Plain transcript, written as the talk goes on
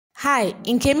Hi,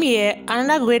 Nkemi here,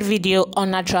 another great video on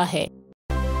natural hair.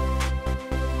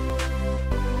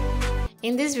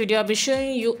 In this video, I'll be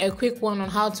showing you a quick one on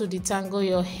how to detangle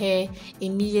your hair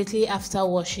immediately after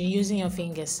washing using your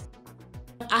fingers.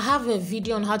 I have a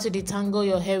video on how to detangle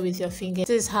your hair with your fingers.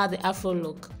 This is how the afro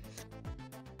look.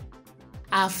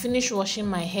 I've finished washing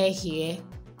my hair here,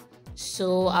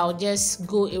 so I'll just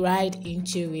go right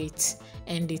into it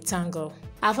and detangle.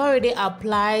 I've already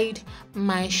applied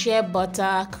my shea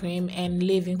butter cream and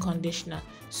leave-in conditioner,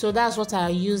 so that's what I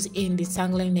use in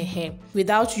detangling the hair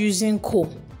without using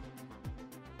comb.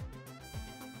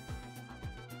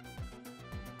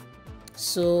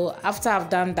 So after I've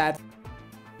done that,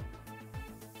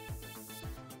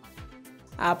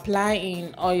 I apply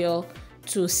in oil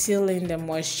to seal in the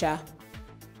moisture.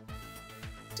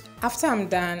 After I'm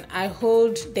done, I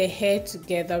hold the hair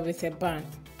together with a band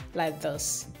like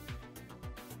this.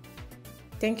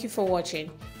 Thank you for watching.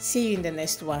 See you in the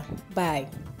next one. Bye.